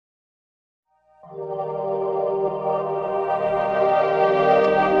Hi,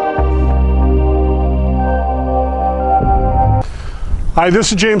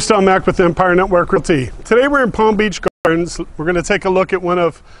 this is James Stelmack with Empire Network Realty. Today we're in Palm Beach Gardens. We're going to take a look at one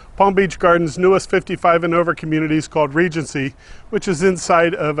of Palm Beach Gardens' newest 55 and over communities called Regency, which is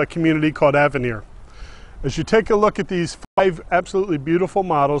inside of a community called Avenir. As you take a look at these 5 absolutely beautiful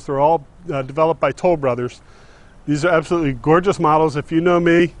models, they're all developed by Toll Brothers. These are absolutely gorgeous models. If you know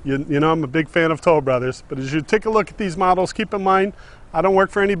me, you know I'm a big fan of Toll Brothers. But as you take a look at these models, keep in mind, I don't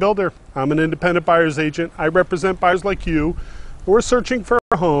work for any builder. I'm an independent buyer's agent. I represent buyers like you. We're searching for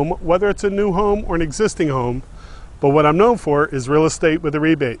a home, whether it's a new home or an existing home, but what I'm known for is real estate with a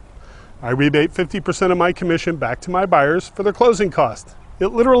rebate. I rebate 50% of my commission back to my buyers for their closing cost. It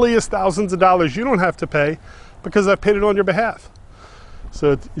literally is thousands of dollars you don't have to pay because I've paid it on your behalf.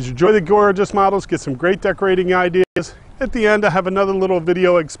 So as you enjoy the gorgeous models, get some great decorating ideas. At the end, I have another little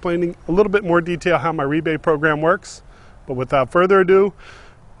video explaining a little bit more detail how my rebate program works. But without further ado,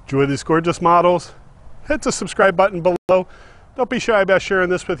 enjoy these gorgeous models. Hit the subscribe button below. Don't be shy about sharing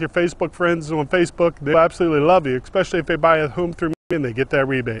this with your Facebook friends on Facebook. They absolutely love you, especially if they buy a home through me and they get that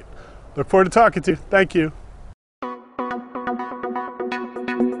rebate. Look forward to talking to you. Thank you.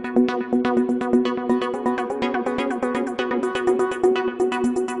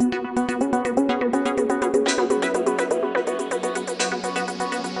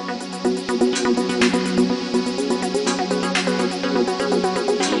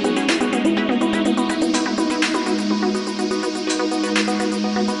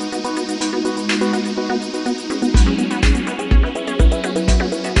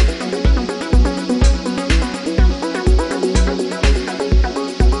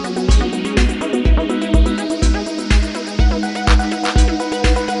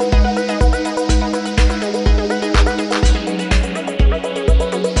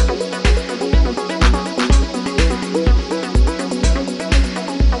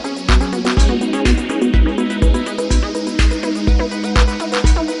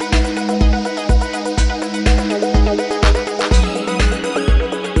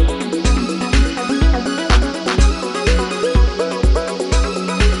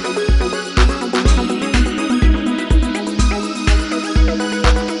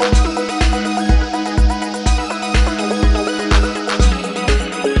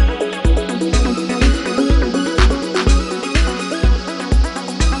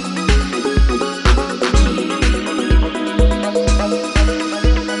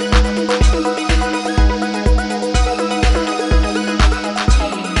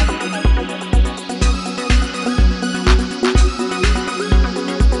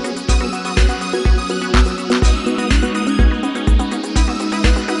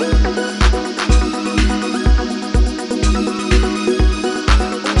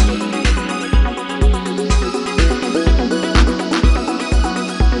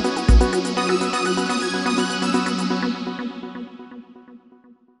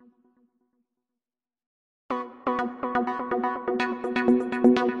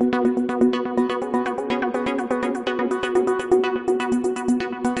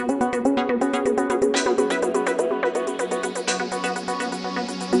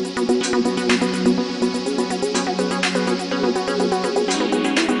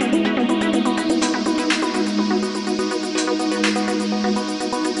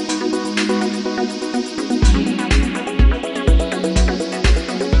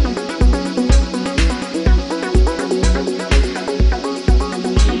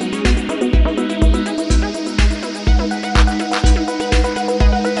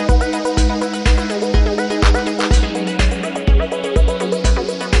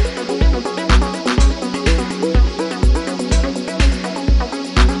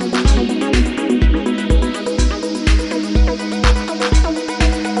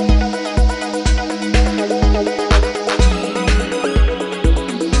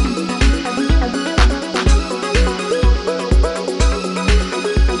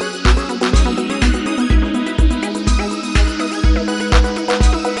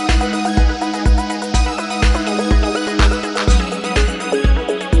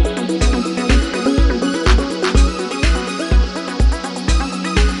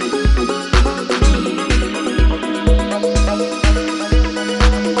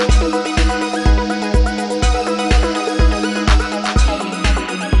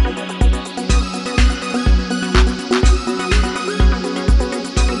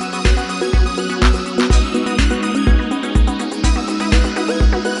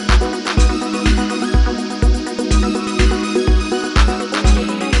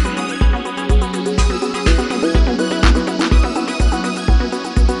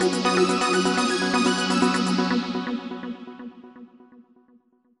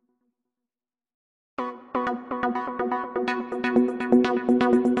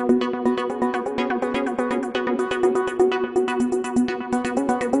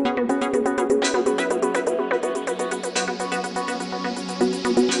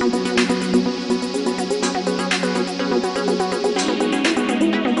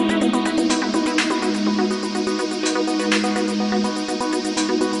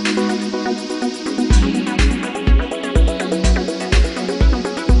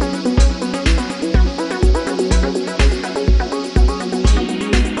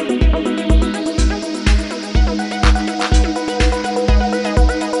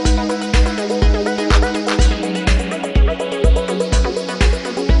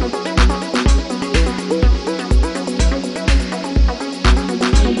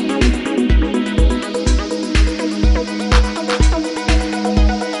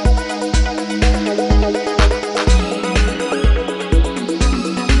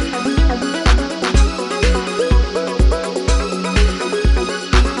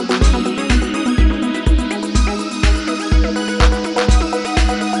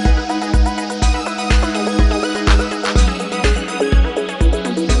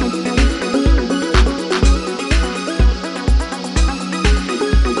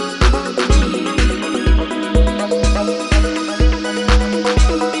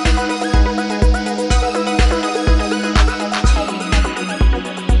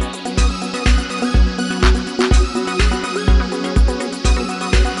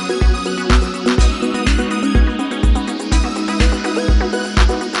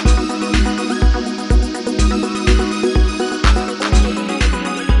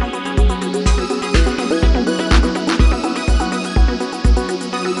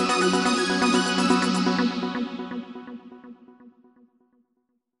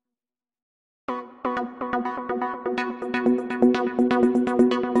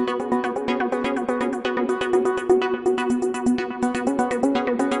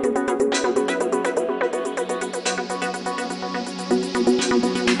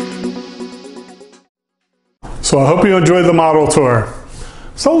 So I hope you enjoyed the model tour.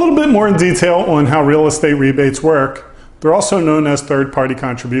 So a little bit more in detail on how real estate rebates work. They're also known as third-party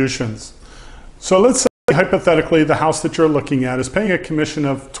contributions. So let's say hypothetically the house that you're looking at is paying a commission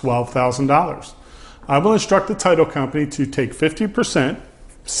of $12,000. I will instruct the title company to take 50%,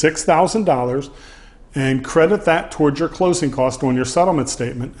 $6,000, and credit that towards your closing cost on your settlement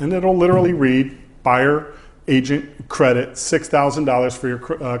statement, and it'll literally read buyer agent credit $6,000 for your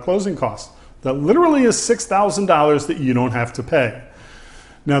closing costs. That literally is $6,000 that you don't have to pay.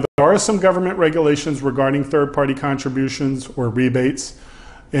 Now, there are some government regulations regarding third-party contributions or rebates,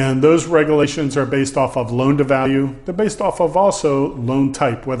 and those regulations are based off of loan to value. They're based off of also loan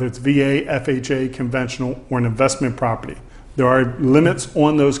type, whether it's VA, FHA, conventional, or an investment property. There are limits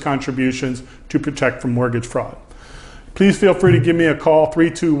on those contributions to protect from mortgage fraud. Please feel free to give me a call,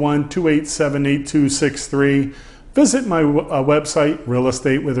 321-287-8263. Visit my website,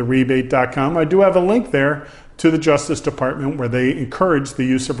 realestatewitharebate.com. I do have a link there to the Justice Department where they encourage the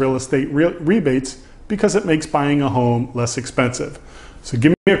use of real estate rebates because it makes buying a home less expensive. So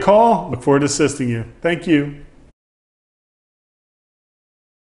give me a call. Look forward to assisting you. Thank you.